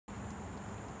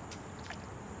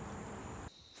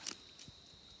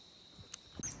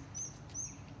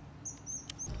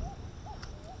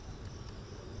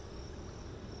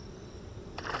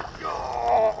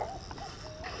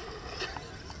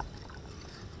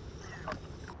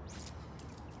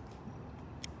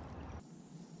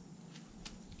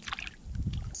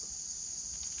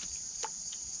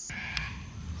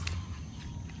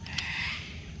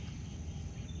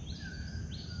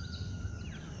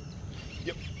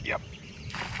Yep.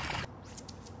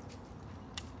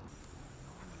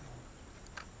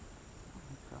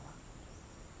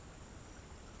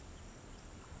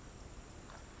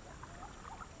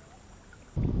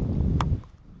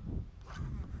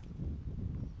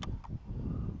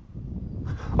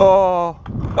 Oh!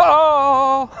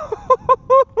 Oh!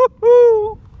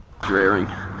 Rearing.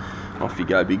 Off you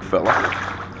go, big fella.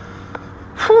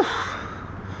 Whew.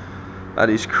 That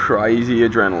is crazy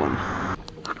adrenaline.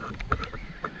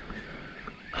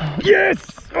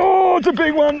 Yes! Oh, it's a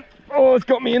big one. Oh, it's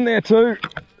got me in there too.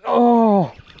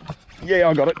 Oh, yeah,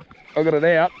 I got it. I got it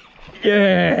out.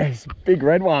 Yes, big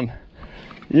red one.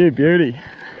 You beauty.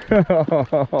 Right.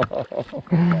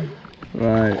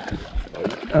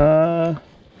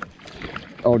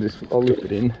 I'll lift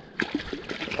it in.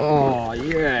 Oh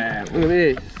yeah, look at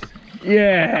this.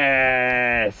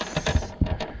 Yes!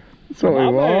 That's what we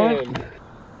want.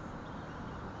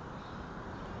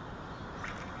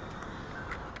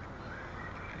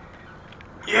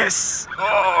 Yes!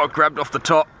 Oh, grabbed off the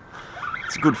top.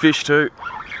 It's a good fish too.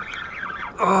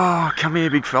 Oh, come here,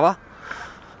 big fella.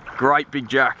 Great big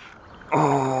jack.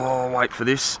 Oh, wait for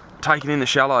this. Take it in the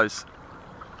shallows.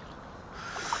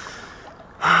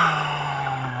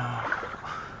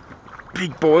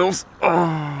 Big boils.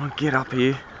 Oh, get up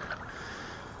here.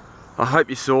 I hope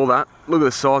you saw that. Look at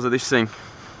the size of this thing.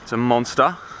 It's a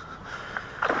monster.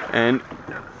 And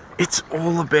it's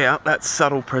all about that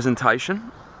subtle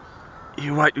presentation.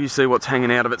 You wait till you see what's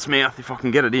hanging out of its mouth if I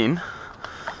can get it in.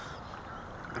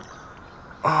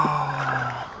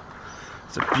 Oh,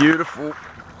 it's a beautiful,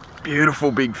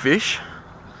 beautiful big fish.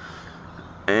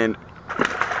 And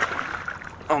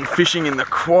I'm fishing in the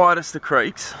quietest of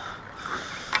creeks.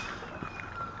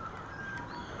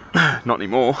 Not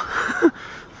anymore.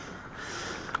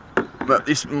 But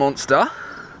this monster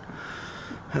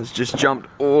has just jumped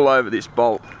all over this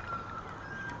bolt.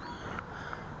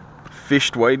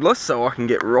 Fished weedless so I can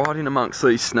get right in amongst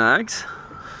these snags.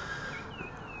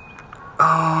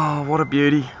 Oh, what a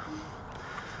beauty.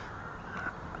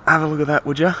 Have a look at that,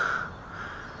 would you?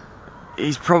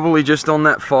 He's probably just on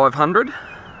that 500.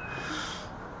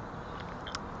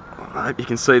 I hope you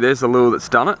can see there's the lure that's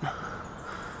done it.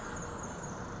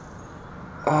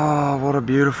 Oh, what a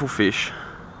beautiful fish.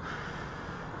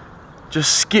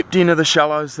 Just skipped into the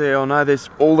shallows there. I know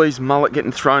there's all these mullet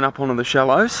getting thrown up onto the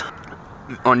shallows.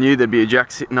 I knew there'd be a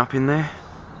jack sitting up in there.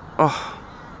 Oh,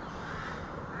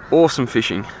 awesome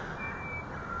fishing.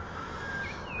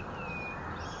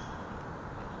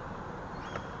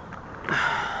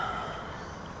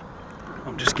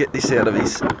 I'll just get this out of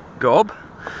his gob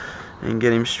and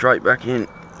get him straight back in.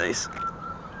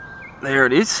 There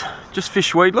it is, just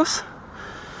fish weedless.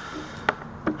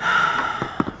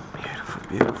 Beautiful,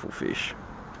 beautiful fish.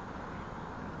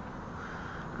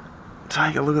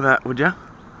 Take a look at that, would you?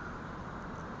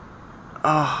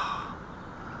 Oh,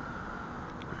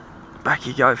 back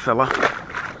you go, fella.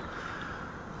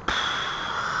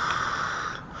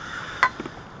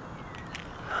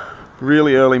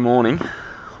 Really early morning.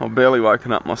 I've barely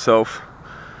woken up myself.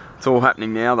 It's all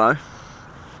happening now though.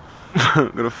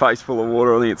 Got a face full of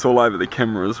water. I think it's all over the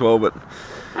camera as well, but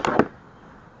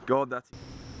God, that's it.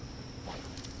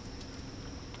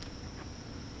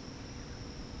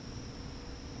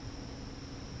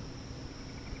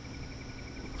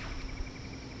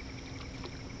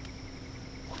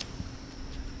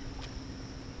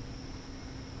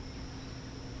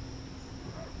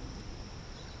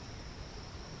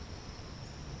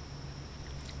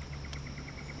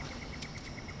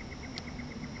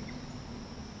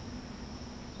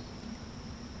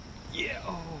 Yeah,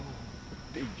 oh,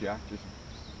 big jack just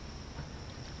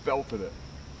belted it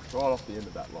right off the end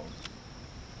of that line.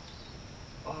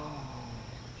 Oh,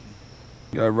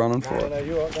 go running for it. No,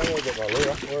 you're right. Don't worry about my lure.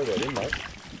 Don't worry about him, mate.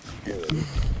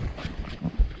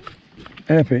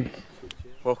 Epic.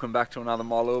 Welcome back to another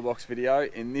My Lure Box video.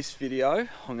 In this video,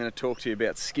 I'm going to talk to you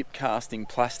about skip casting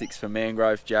plastics for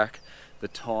mangrove jack. The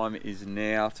time is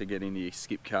now to get into your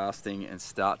skip casting and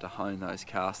start to hone those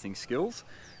casting skills.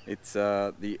 It's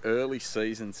the early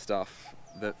season stuff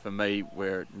that for me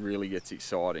where it really gets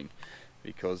exciting,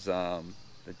 because the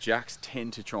jacks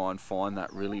tend to try and find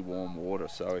that really warm water.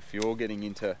 So if you're getting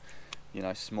into, you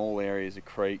know, small areas of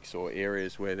creeks or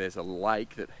areas where there's a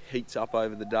lake that heats up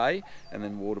over the day and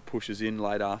then water pushes in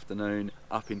late afternoon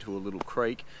up into a little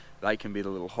creek, they can be the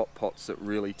little hot pots that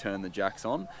really turn the jacks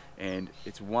on. And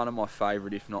it's one of my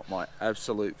favourite, if not my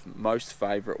absolute most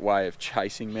favourite way of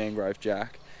chasing mangrove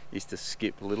jack, is to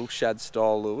skip little shad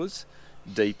style lures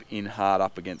deep in hard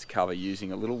up against cover using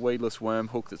a little weedless worm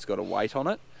hook that's got a weight on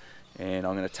it. and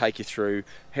I'm going to take you through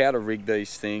how to rig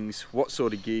these things, what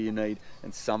sort of gear you need,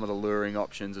 and some of the luring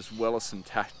options, as well as some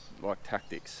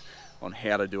tactics on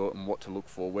how to do it and what to look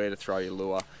for, where to throw your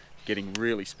lure, getting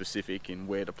really specific in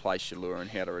where to place your lure and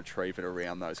how to retrieve it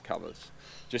around those covers,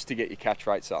 just to get your catch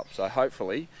rates up. So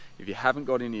hopefully, if you haven't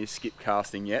got into your skip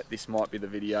casting yet, this might be the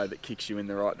video that kicks you in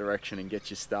the right direction and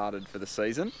gets you started for the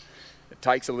season. It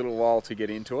takes a little while to get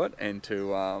into it and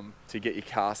to get your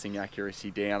casting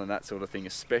accuracy down and that sort of thing,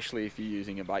 especially if you're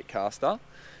using a bait caster.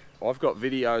 I've got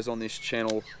videos on this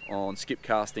channel on skip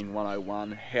casting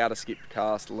 101, how to skip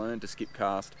cast, learn to skip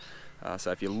cast.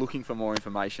 So if you're looking for more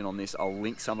information on this, I'll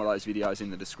link some of those videos in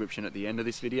the description at the end of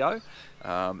this video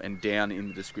and down in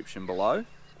the description below.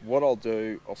 What I'll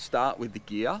do, I'll start with the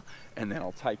gear and then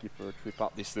I'll take you for a trip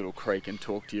up this little creek and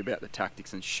talk to you about the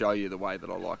tactics and show you the way that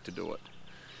I like to do it.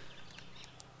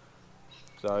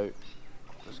 So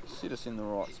just sit us in the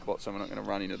right spot so we're not going to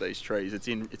run into these trees.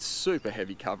 It's super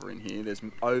heavy cover in here. There's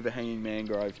overhanging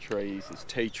mangrove trees, there's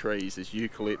tea trees, there's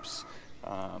eucalypts,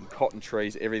 cotton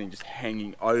trees, everything just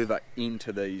hanging over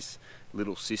into these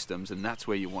little systems, and that's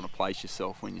where you want to place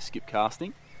yourself when you're skip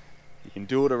casting. You can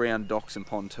do it around docks and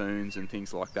pontoons and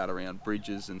things like that, around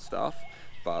bridges and stuff,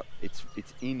 but it's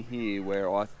in here where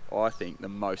I think the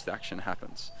most action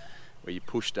happens. Where you're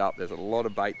pushed up, there's a lot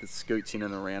of bait that scoots in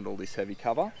and around all this heavy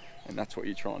cover, and that's what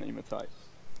you're trying to imitate.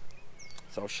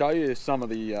 So I'll show you some of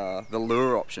the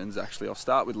lure options. Actually, I'll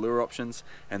start with lure options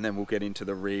and then we'll get into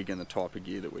the rig and the type of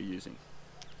gear that we're using.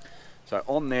 So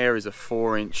on there is a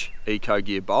 4-inch Eco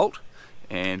Gear bolt,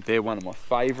 and they're one of my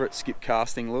favourite skip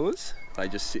casting lures. They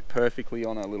just sit perfectly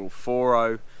on a little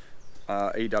 4.0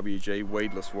 EWG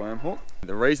weedless worm hook.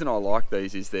 The reason I like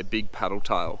these is their big paddle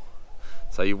tail.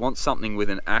 So you want something with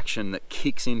an action that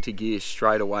kicks into gear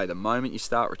straight away. The moment you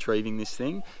start retrieving this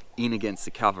thing, in against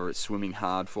the cover, it's swimming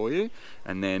hard for you.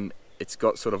 And then it's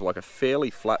got sort of like a fairly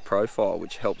flat profile,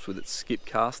 which helps with its skip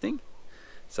casting.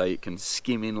 So you can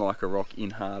skim in like a rock,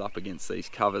 in hard up against these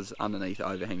covers, underneath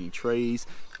overhanging trees,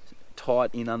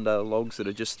 tight in under logs that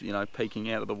are just, you know, peeking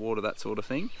out of the water, that sort of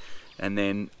thing. And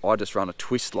then I just run a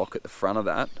twist lock at the front of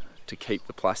that to keep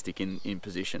the plastic in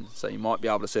position. So you might be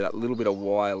able to see that little bit of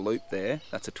wire loop there.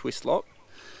 That's a twist lock,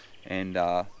 and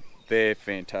they're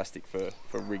fantastic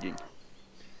for rigging.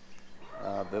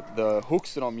 The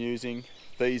hooks that I'm using,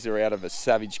 these are out of a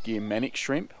Savage Gear Manic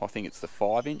shrimp. I think it's the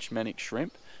 5-inch Manic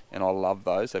shrimp, and I love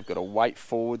those. They've got a weight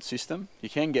forward system. You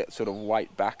can get sort of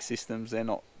weight back systems. They're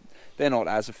not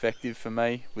as effective for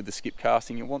me with the skip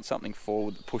casting. You want something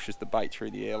forward that pushes the bait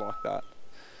through the air like that.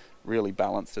 Really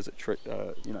balanced as it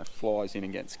you know, flies in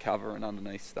against cover and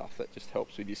underneath stuff. That just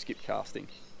helps with your skip casting.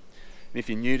 And if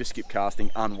you're new to skip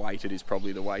casting, unweighted is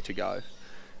probably the way to go.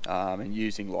 And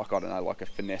using, like, I don't know, like a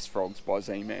Finesse Frogs by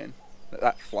Z-Man,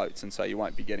 that floats, and so you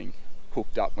won't be getting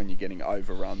hooked up when you're getting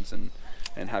overruns and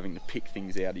having to pick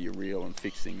things out of your reel and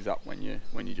fix things up when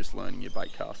you're just learning your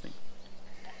bait casting.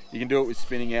 You can do it with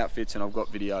spinning outfits, and I've got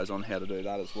videos on how to do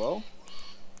that as well.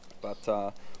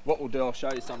 But what we'll do, I'll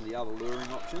show you some of the other luring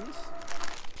options.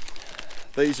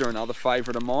 These are another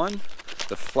favourite of mine,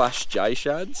 the Flash J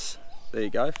Shads. There you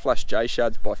go, Flash J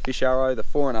Shads by Fish Arrow, the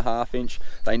 4.5-inch.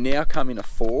 They now come in a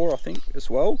 4, I think, as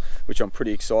well, which I'm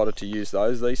pretty excited to use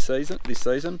those this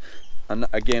season. And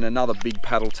again, another big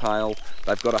paddle tail.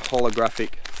 They've got a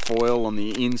holographic foil on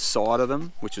the inside of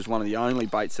them, which is one of the only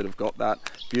baits that have got that.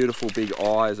 Beautiful big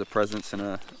eye as a presence and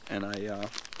a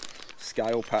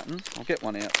scale pattern. I'll get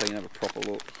one out so you can have a proper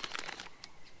look.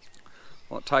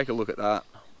 Well, take a look at that.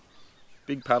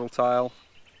 Big paddle tail.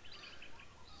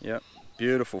 Yep,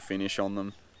 beautiful finish on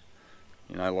them.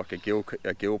 You know, like a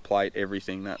gill plate,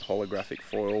 everything, that holographic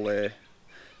foil there.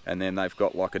 And then they've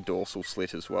got like a dorsal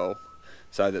slit as well,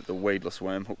 so that the weedless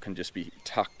worm hook can just be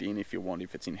tucked in if you want.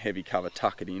 If it's in heavy cover,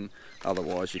 tuck it in.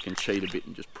 Otherwise you can cheat a bit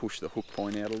and just push the hook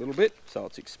point out a little bit so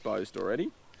it's exposed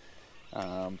already.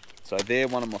 So they're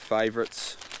one of my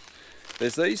favourites.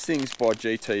 There's these things by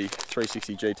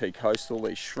 360 GT Coastal,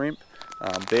 these shrimp.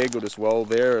 They're good as well.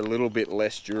 They're a little bit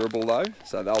less durable though,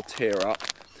 so they'll tear up,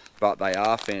 but they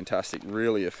are fantastic,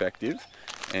 really effective.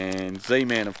 And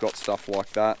Z-Man have got stuff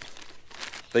like that.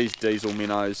 These diesel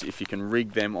minnows, if you can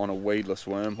rig them on a weedless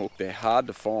worm hook, they're hard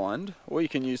to find, or you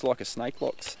can use like a snake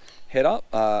locks head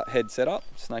setup,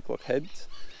 snake lock heads,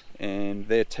 and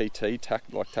they're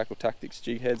like Tackle Tactics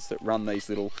jig heads that run these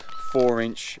little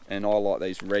 4-inch, and I like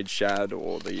these red shad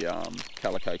or the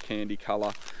calico candy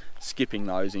colour. Skipping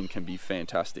those in can be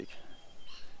fantastic,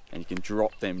 and you can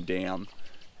drop them down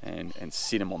and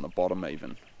sit them on the bottom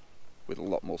even with a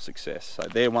lot more success. So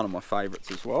they're one of my favourites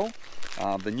as well.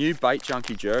 The new Bait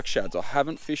Junkie jerk shads, I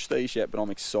haven't fished these yet, but I'm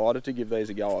excited to give these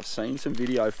a go. I've seen some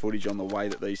video footage on the way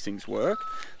that these things work.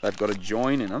 They've got a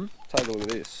join in them. Take a look at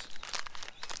this.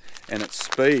 And at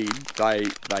speed, they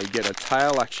get a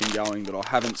tail action going that I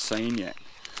haven't seen yet.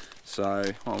 So,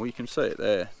 well, you can see it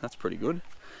there. That's pretty good.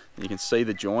 You can see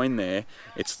the join there.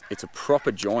 It's a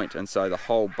proper joint, and so the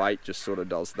whole bait just sort of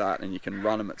does that, and you can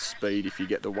run them at speed if you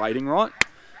get the weighting right.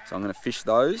 So I'm going to fish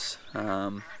those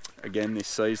again this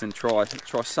season. Try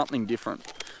something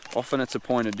different. Often it's a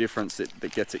point of difference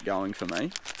that gets it going for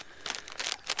me.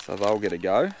 So they'll get a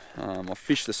go. I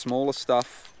fish the smaller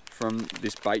stuff from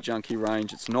this Bait Junkie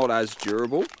range. It's not as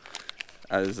durable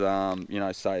as you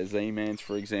know, say a Z-Man's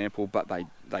for example, but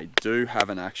they do have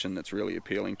an action that's really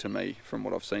appealing to me from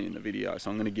what I've seen in the video. So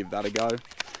I'm going to give that a go,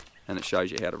 and it shows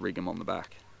you how to rig them on the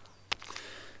back.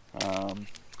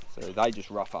 So they just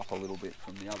rough up a little bit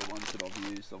from the other ones that I've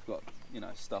used. I've got, you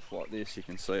know, stuff like this. You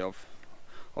can see I've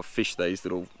fished these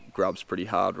little grubs pretty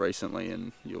hard recently,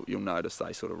 and you'll notice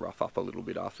they sort of rough up a little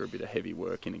bit after a bit of heavy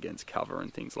work in against cover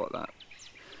and things like that.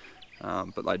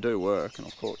 But they do work, and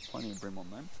I've caught plenty of brim on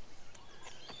them.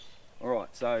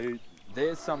 Alright, so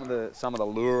there's some of the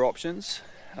lure options.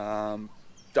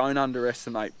 Don't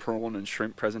underestimate prawn and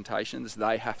shrimp presentations.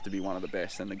 They have to be one of the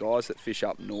best, and the guys that fish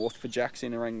up north for jacks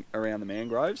in around the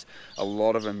mangroves, a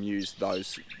lot of them use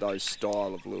those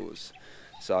style of lures.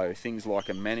 So things like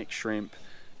a manic shrimp,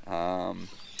 those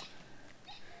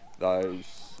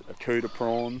akuta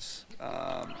prawns,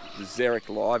 the Xeric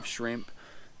live shrimp,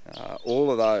 all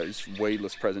of those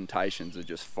weedless presentations are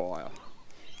just fire.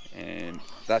 And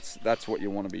that's what you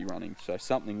want to be running. So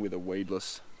something with a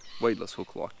weedless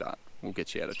hook like that will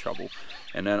get you out of trouble.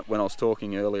 And then when I was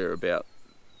talking earlier about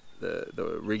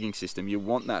the rigging system, you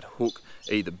want that hook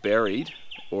either buried,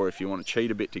 or if you want to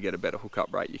cheat a bit to get a better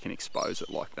hookup rate, you can expose it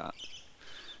like that.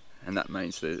 And that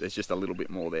means that there's just a little bit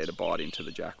more there to bite into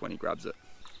the jack when he grabs it.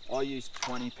 I use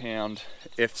 20-pound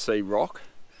FC rock,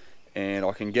 and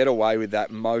I can get away with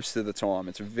that most of the time.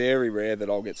 It's very rare that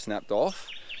I'll get snapped off,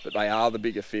 but they are the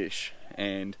bigger fish,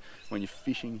 and when you're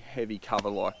fishing heavy cover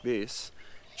like this,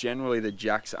 generally the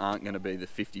jacks aren't going to be the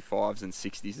 55s and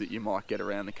 60s that you might get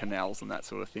around the canals and that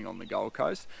sort of thing on the Gold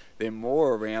Coast. They're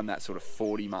more around that sort of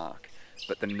 40 mark,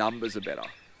 but the numbers are better.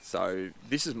 So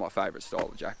this is my favourite style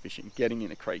of jack fishing, getting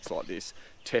into creeks like this,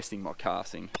 testing my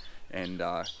casting, and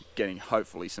getting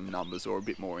hopefully some numbers or a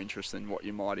bit more interest than what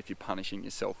you might if you're punishing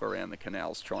yourself around the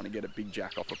canals trying to get a big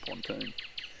jack off a pontoon.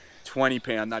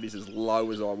 20-pound, that is as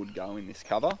low as I would go in this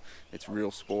cover. It's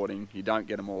real sporting. You don't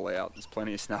get them all out. There's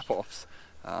plenty of snap-offs,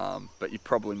 but you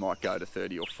probably might go to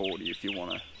 30 or 40 if you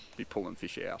want to be pulling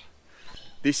fish out.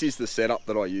 This is the setup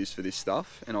that I use for this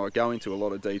stuff, and I go into a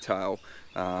lot of detail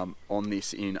on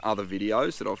this in other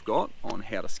videos that I've got on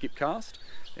how to skip cast.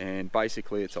 And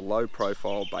basically it's a low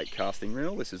profile bait casting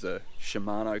reel. This is a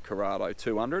Shimano Corrado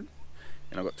 200,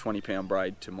 and I've got 20-pound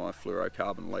braid to my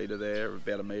fluorocarbon leader there,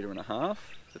 about 1.5 meters.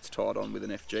 It's tied on with an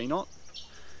FG knot.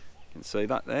 You can see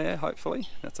that there, hopefully.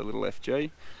 That's a little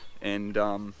FG.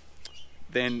 And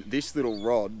then this little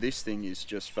rod, this thing is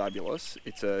just fabulous.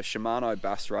 It's a Shimano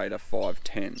Bass Raider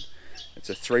 510. It's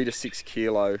a 3 to 6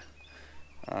 kilo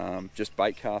just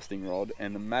bait casting rod,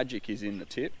 and the magic is in the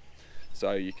tip.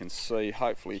 So you can see,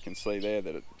 hopefully you can see there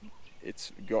that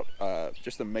it's got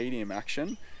just a medium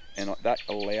action, and that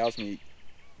allows me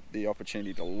the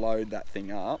opportunity to load that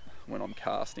thing up when I'm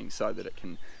casting so that it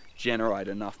can generate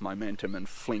enough momentum and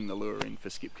fling the lure in for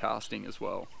skip casting as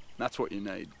well. That's what you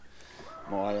need.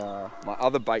 My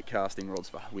other bait casting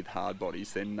rods with hard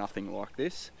bodies, they're nothing like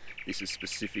this. This is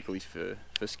specifically for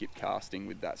skip casting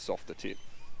with that softer tip.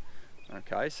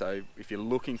 Okay, so if you're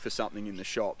looking for something in the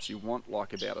shops, you want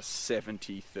like about a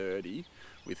 70-30,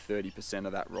 with 30%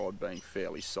 of that rod being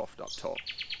fairly soft up top.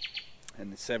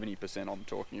 And the 70% I'm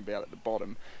talking about at the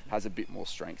bottom has a bit more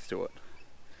strength to it.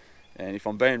 And if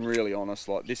I'm being really honest,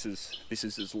 like this is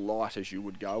as light as you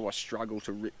would go. I struggle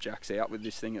to rip jacks out with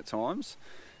this thing at times,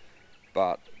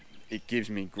 but it gives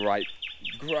me great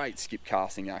skip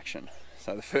casting action.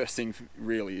 So the first thing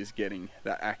really is getting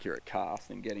that accurate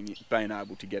cast and being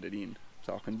able to get it in.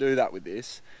 So I can do that with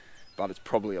this, but it's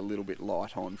probably a little bit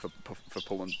light on for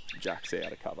pulling jacks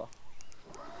out of cover.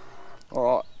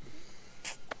 All right.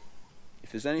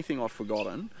 If there's anything I've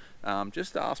forgotten,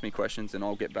 just ask me questions and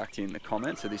I'll get back to you in the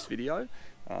comments of this video.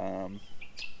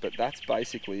 But that's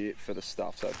basically it for the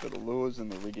stuff. So for the lures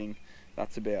and the rigging,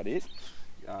 that's about it.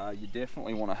 You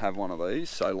definitely want to have one of these,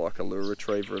 so like a lure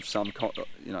retriever of some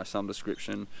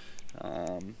description,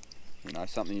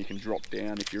 something you can drop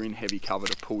down if you're in heavy cover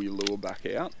to pull your lure back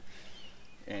out.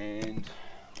 And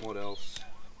what else?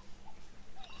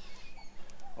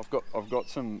 I've got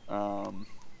some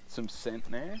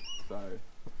scent there,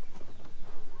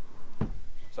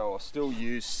 so I still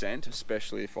use scent,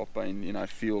 especially if I've been, you know,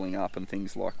 fueling up and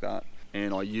things like that.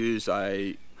 And I use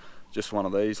just one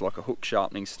of these, like a hook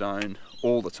sharpening stone,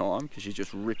 all the time, because you're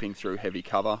just ripping through heavy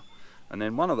cover. And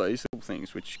then one of these little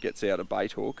things which gets out a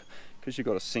bait hook, because you've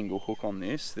got a single hook on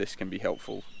this can be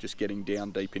helpful, just getting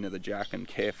down deep into the jack and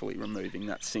carefully removing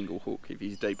that single hook if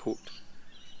he's deep hooked.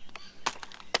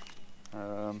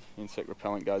 Insect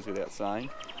repellent goes without saying.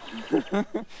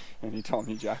 Anytime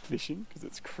you're jack fishing, because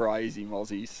it's crazy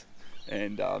mozzies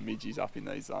and midgies up in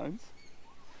these zones.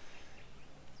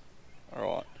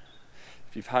 Alright,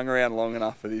 if you've hung around long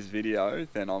enough for this video,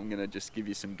 then I'm going to just give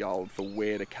you some gold for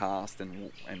where to cast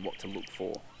and what to look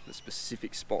for, the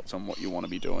specific spots on what you want to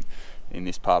be doing in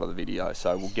this part of the video.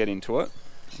 So we'll get into it.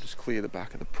 I'll just clear the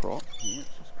back of the prop here,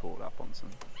 it's just caught up on some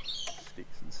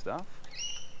sticks and stuff.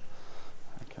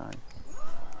 Okay.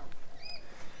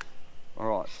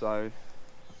 Alright, so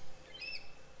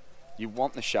you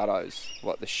want the shadows.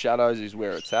 Like, the shadows is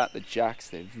where it's at. The jacks,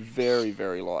 they're very,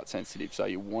 very light sensitive, so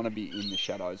you want to be in the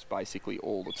shadows basically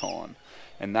all the time.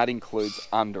 And that includes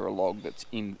under a log that's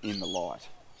in the light.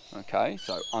 Okay,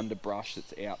 so under brush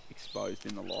that's out exposed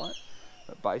in the light.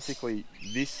 But basically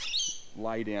this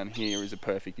lay down here is a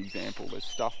perfect example. There's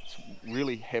stuff that's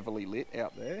really heavily lit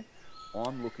out there.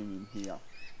 I'm looking in here.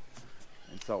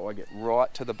 And so I get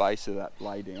right to the base of that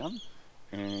lay down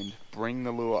and bring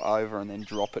the lure over and then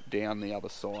drop it down the other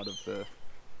side of the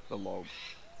log.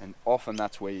 And often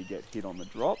that's where you get hit on the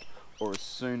drop, or as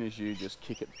soon as you just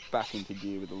kick it back into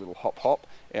gear with a little hop hop,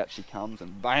 out she comes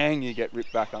and bang, you get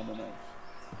ripped back underneath.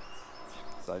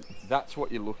 So that's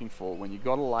what you're looking for. When you've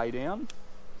got to lay down,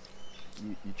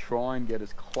 you try and get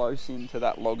as close into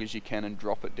that log as you can and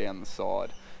drop it down the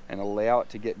side and allow it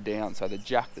to get down. So the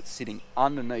jack that's sitting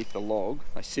underneath the log,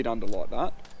 they sit under like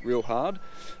that, real hard.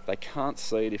 They can't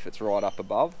see it if it's right up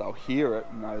above. They'll hear it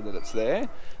and know that it's there.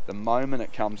 The moment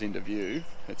it comes into view,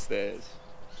 it's theirs.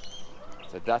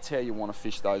 So that's how you want to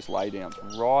fish those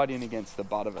laydowns, right in against the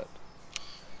butt of it.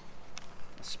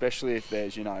 Especially if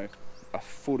there's, you know, a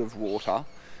foot of water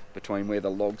between where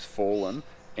the log's fallen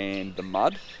and the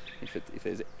mud. If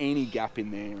there's any gap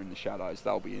in there in the shadows,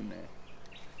 they'll be in there.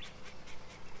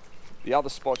 The other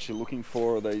spots you're looking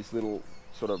for are these little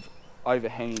sort of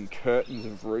overhanging curtains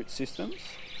of root systems,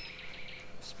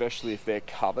 especially if they're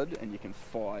covered and you can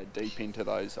fire deep into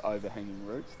those overhanging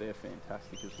roots. They're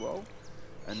fantastic as well.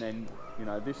 And then, you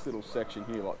know, this little section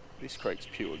here, like this creek's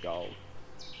pure gold.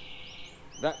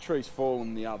 That tree's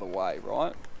fallen the other way,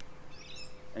 right?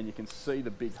 And you can see the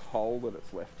big hole that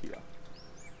it's left here.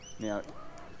 Now,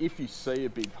 if you see a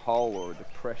big hole or a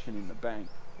depression in the bank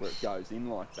where it goes in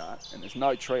like that, and there's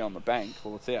no tree on the bank,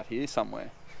 well, it's out here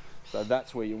somewhere. So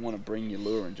that's where you want to bring your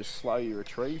lure and just slow your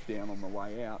retrieve down on the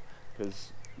way out,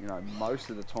 because, you know, most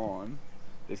of the time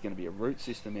there's going to be a root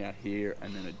system out here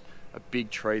and then a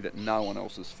big tree that no one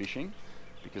else is fishing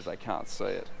because they can't see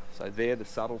it. So they're the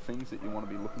subtle things that you want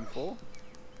to be looking for.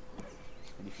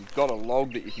 And if you've got a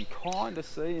log that you can kind of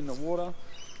see in the water,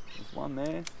 there's one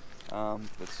there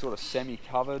that's sort of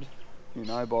semi-covered, you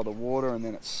know, by the water, and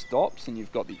then it stops and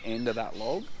you've got the end of that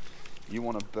log, you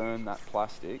want to burn that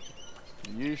plastic.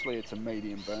 Usually it's a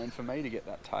medium burn for me to get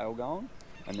that tail going,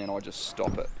 and then I just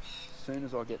stop it. As soon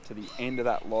as I get to the end of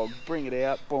that log, bring it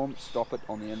out, boom, stop it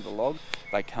on the end of the log.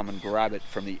 They come and grab it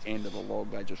from the end of the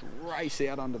log. They just race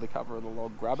out under the cover of the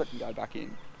log, grab it and go back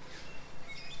in.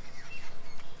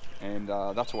 And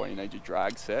that's why you need your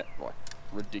drag set, like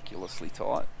ridiculously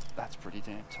tight. That's pretty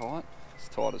damn tight. As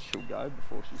tight as she'll go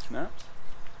before she snaps.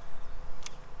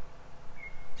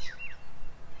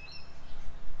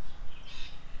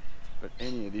 But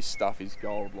any of this stuff is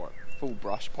gold, like full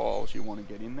brush piles you want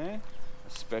to get in there,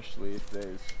 especially if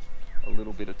there's a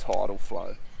little bit of tidal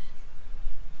flow.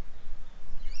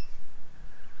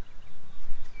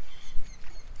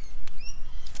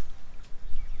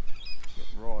 Get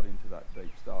right into that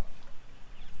deep stuff.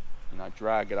 You know,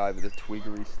 drag it over the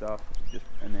twiggery stuff,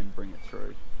 and then bring it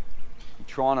through.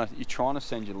 You're trying to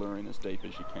send your lure in as deep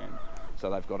as you can, so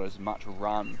they've got as much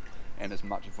run and as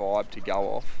much vibe to go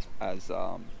off as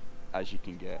you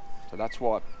can get. So that's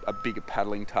why a bigger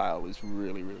paddling tail is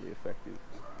really, really effective.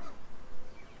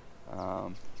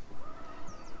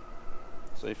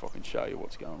 See if I can show you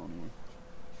what's going on here.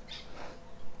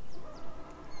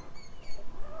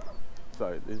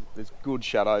 So there's good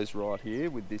shadows right here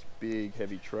with this big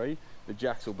heavy tree. The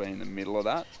jacks will be in the middle of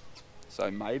that. So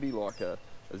maybe like a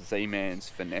Z-Man's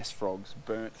finesse frogs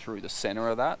burnt through the center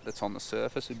of that's on the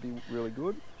surface would be really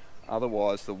good.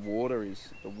 Otherwise the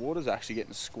water's actually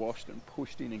getting squashed and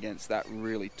pushed in against that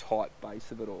really tight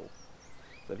base of it all.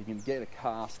 So if you can get a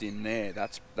cast in there,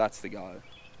 that's the go.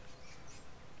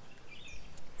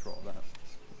 Try that.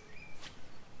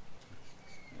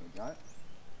 There we go.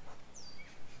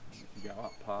 And you can go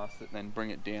up past it, then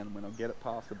bring it down. And when I get it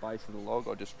past the base of the log,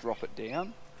 I just drop it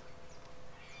down.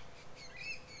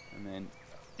 And then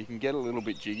you can get a little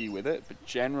bit jiggy with it, but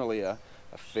generally a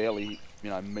fairly,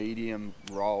 medium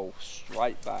roll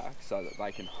straight back so that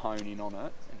they can hone in on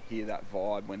it and hear that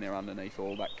vibe when they're underneath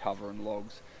all that cover and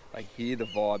logs. They hear the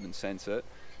vibe and sense it,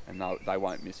 and they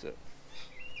won't miss it.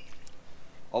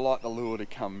 I like the lure to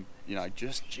come,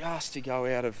 just to go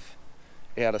out of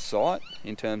sight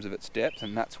in terms of its depth,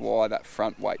 and that's why that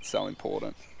front weight's so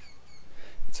important.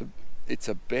 It's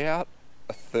about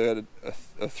a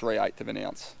 3/8 of an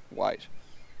ounce weight.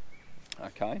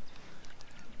 Okay.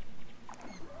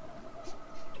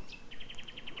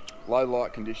 Low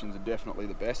light conditions are definitely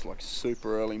the best, like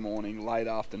super early morning, late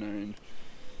afternoon.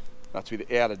 That's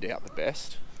without a doubt the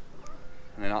best.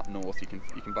 And then up north, you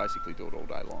can basically do it all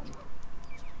day long.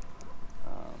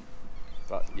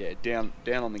 But yeah, down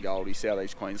on the Goldie,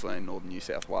 southeast Queensland, northern New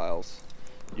South Wales,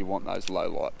 you want those low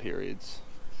light periods,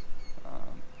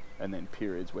 and then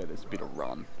periods where there's a bit of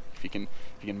run. If you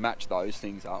can match those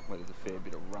things up, where there's a fair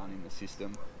bit of run in the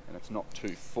system and it's not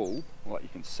too full, like you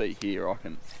can see here, I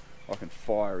can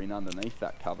fire in underneath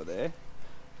that cover there.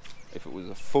 If it was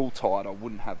a full tide, I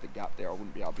wouldn't have the gap there. I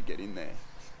wouldn't be able to get in there.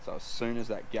 So as soon as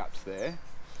that gap's there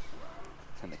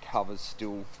and the cover's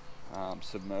still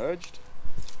submerged,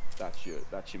 that's your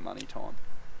money time.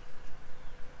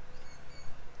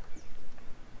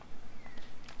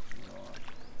 Right.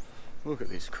 Look at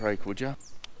this creek, would you?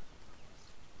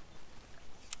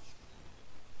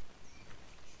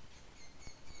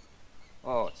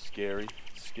 Oh, it's scary.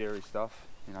 It's scary stuff.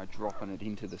 Dropping it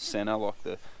into the centre like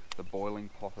the boiling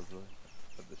pot of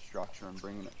the structure and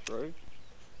bringing it through.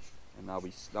 And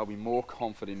they'll be more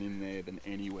confident in there than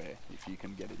anywhere if you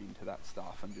can get it into that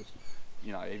stuff, and just,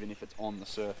 even if it's on the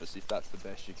surface, if that's the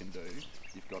best you can do,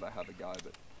 you've got to have a go.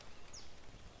 But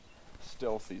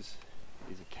stealth is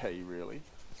a key, really.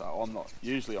 So I'm not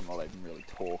even really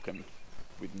talking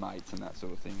with mates and that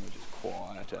sort of thing. We're just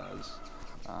quiet as.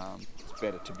 It's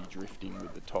better to be drifting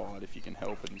with the tide if you can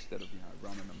help it, instead of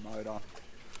running a motor.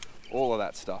 All of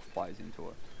that stuff plays into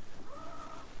it.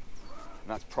 And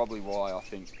that's probably why I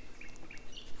think,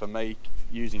 for me,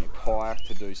 using a kayak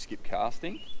to do skip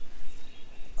casting,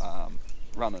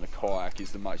 running a kayak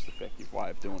is the most effective way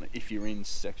of doing it. If you're in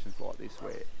sections like this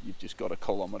where you've just got a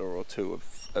kilometre or two of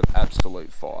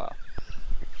absolute fire,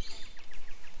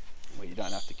 where you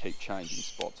don't have to keep changing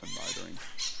spots and motoring.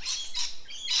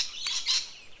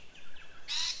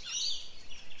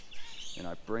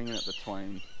 Bringing it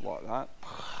between like that,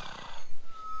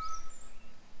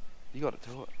 you got to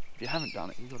do it. If you haven't done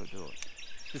it, you got to do it.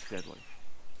 It's just deadly.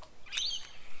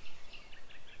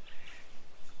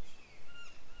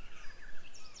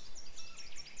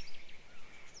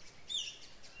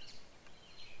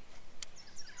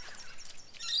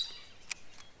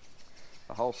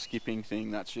 The whole skipping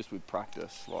thing, that's just with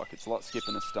practice. It's like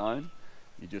skipping a stone.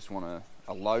 You just want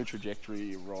a low trajectory of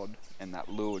your rod and that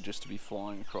lure just to be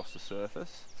flying across the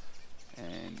surface.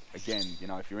 And again,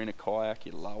 if you're in a kayak,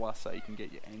 you're lower, so you can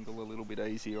get your angle a little bit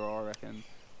easier, I reckon.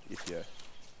 If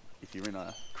you're in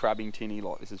a crabbing tinny,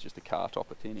 like this is just a car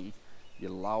topper tinny,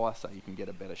 you're lower, so you can get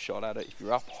a better shot at it. If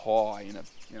you're up high in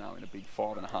a big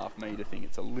 5.5 metre thing,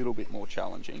 it's a little bit more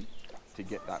challenging to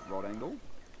get that rod angle.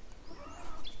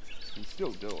 You can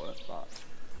still do it, but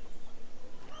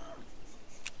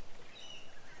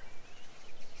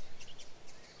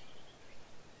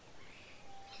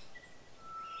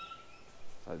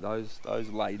so those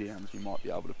laydowns you might be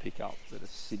able to pick up that are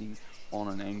sitting on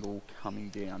an angle coming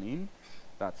down in,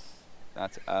 that's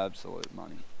absolute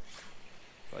money.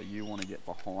 So you want to get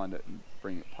behind it and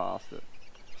bring it past it.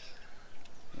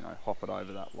 Hop it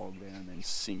over that log there and then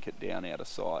sink it down out of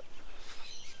sight.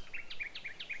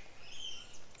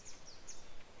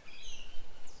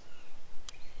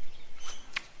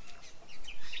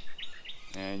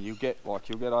 And you'll get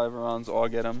overruns. I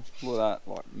get them. Look at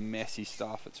that, messy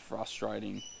stuff. It's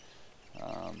frustrating,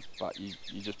 but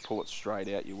you just pull it straight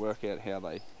out. You work out how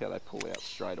they pull out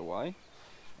straight away,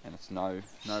 and it's no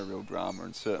real drama,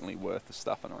 and certainly worth the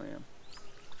stuffing around.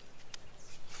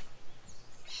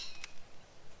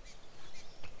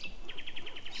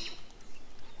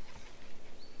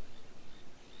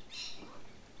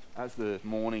 As the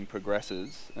morning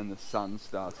progresses and the sun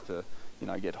starts to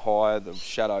get higher, the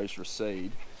shadows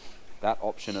recede, that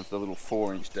option of the little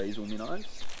 4-inch diesel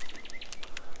minnows,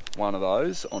 one of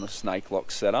those on a snake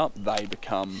lock setup, they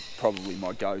become probably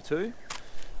my go-to,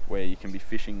 where you can be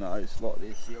fishing those like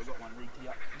this. See, I've got one rigged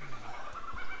here.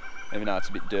 even though it's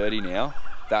a bit dirty now.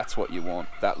 That's what you want,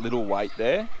 that little weight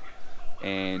there,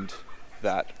 and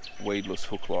that weedless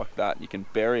hook like that. You can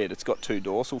bury it, it's got 2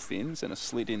 dorsal fins and a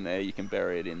slit in there, you can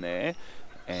bury it in there,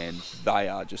 and they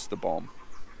are just the bomb.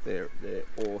 They're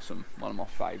awesome, one of my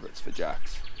favourites for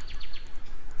jacks.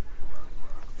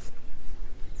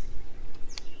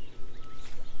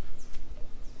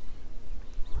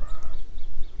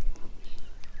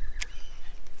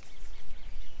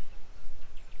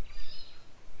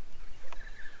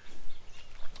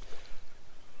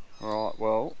 Alright,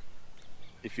 well,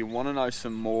 if you want to know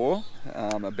some more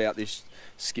about this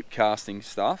skip casting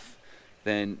stuff,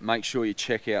 then make sure you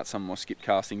check out some of my skip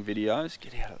casting videos.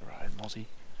 Get out of the road, Mozzie.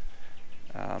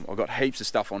 I've got heaps of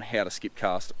stuff on how to skip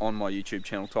cast on my YouTube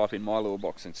channel. Type in my lure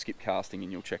box and skip casting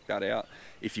and you'll check that out.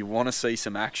 If you want to see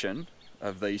some action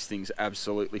of these things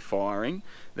absolutely firing,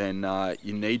 then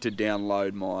you need to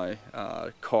download my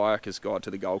Kayakers Guide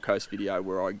to the Gold Coast video,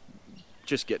 where I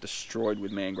just get destroyed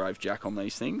with Mangrove Jack on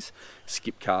these things,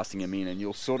 skip casting them in, and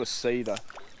you'll sort of see the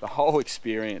whole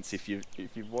experience if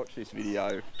you've watched this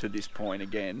video to this point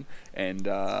again, and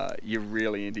you're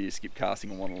really into your skip casting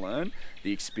and want to learn.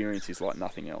 The experience is like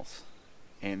nothing else,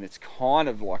 and it's kind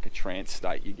of like a trance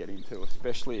state you get into,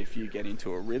 especially if you get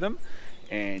into a rhythm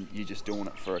and you're just doing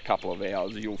it for a couple of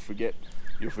hours. You'll forget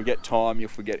time, you'll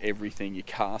forget everything, your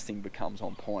casting becomes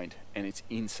on point, and it's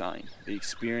insane. The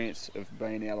experience of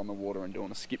being out on the water and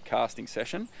doing a skip casting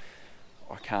session,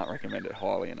 I can't recommend it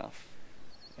highly enough.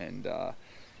 And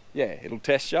yeah, it'll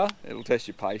test you, it'll test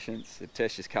your patience, it'll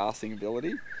test your casting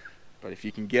ability, but if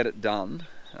you can get it done,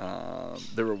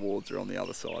 the rewards are on the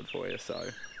other side for you. So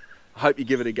I hope you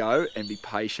give it a go and be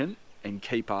patient and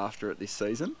keep after it this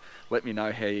season. Let me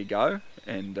know how you go,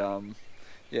 and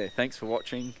yeah, thanks for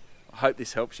watching. I hope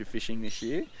this helps you fishing this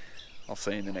year. I'll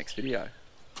see you in the next video.